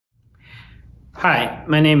Hi,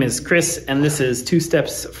 my name is Chris, and this is Two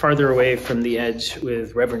Steps Farther Away from the Edge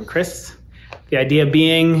with Reverend Chris. The idea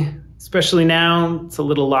being, especially now, it's a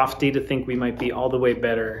little lofty to think we might be all the way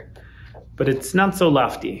better, but it's not so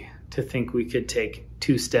lofty to think we could take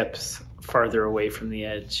 2 steps farther away from the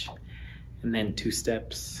edge, and then 2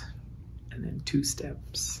 steps, and then 2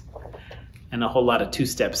 steps, and a whole lot of 2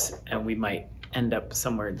 steps, and we might end up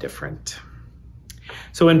somewhere different.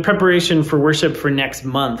 So in preparation for worship for next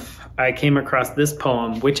month, I came across this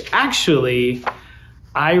poem, which actually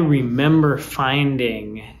I remember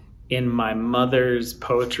finding in my mother's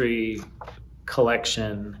poetry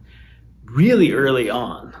collection really early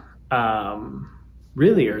on.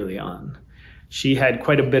 She had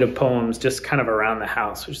quite a bit of poems just kind of around the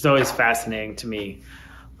house, which is always fascinating to me,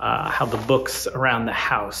 how the books around the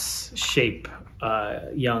house shape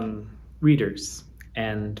young readers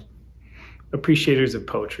and appreciators of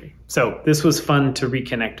poetry. So this was fun to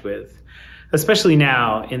reconnect with, especially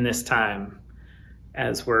now in this time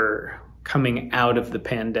as we're coming out of the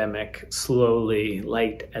pandemic, slowly,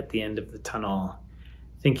 light at the end of the tunnel,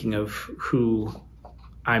 thinking of who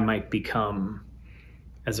I might become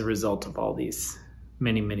as a result of all these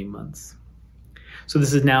many, many months. So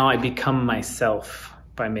this is Now I Become Myself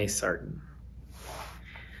by May Sarton.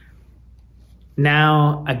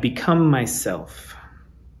 Now I become myself.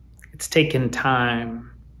 It's taken time,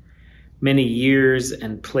 many years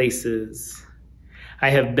and places. I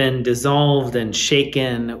have been dissolved and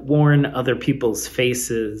shaken, worn other people's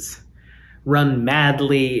faces, run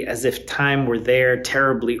madly as if time were there,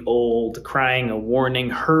 terribly old, crying a warning,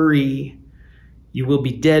 hurry, you will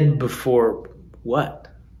be dead before what?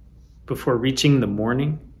 Before reaching the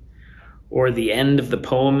morning? Or the end of the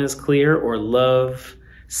poem is clear, or love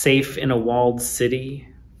safe in a walled city?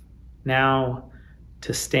 Now,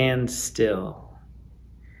 to stand still,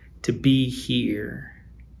 to be here,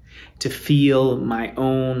 to feel my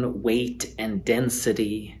own weight and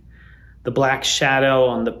density. The black shadow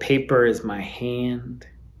on the paper is my hand.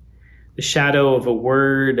 The shadow of a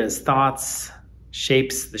word as thoughts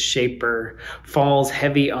shapes the shaper, falls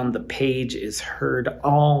heavy on the page is heard,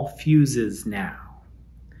 all fuses now.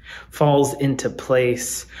 Falls into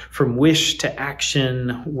place, from wish to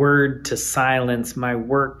action, word to silence, my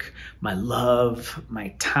work, my love,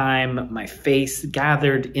 my time, my face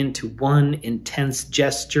gathered into one intense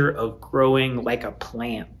gesture of growing like a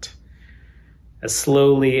plant. As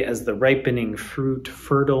slowly as the ripening fruit,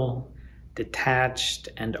 fertile, detached,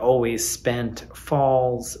 and always spent,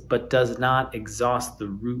 falls but does not exhaust the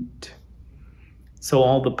root. So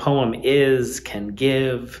all the poem is, can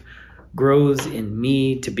give, grows in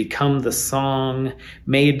me to become the song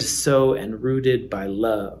made so and rooted by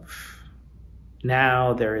love.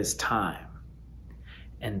 Now there is time,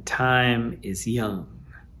 and time is young.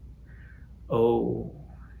 Oh,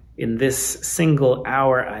 in this single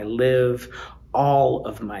hour I live all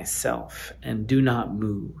of myself and do not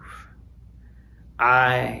move.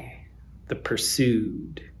 I, the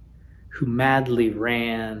pursued, who madly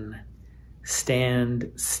ran,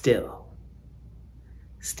 stand still.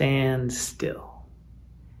 Stand still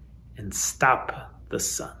and stop the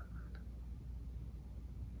sun.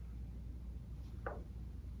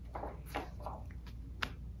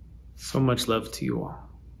 So much love to you all.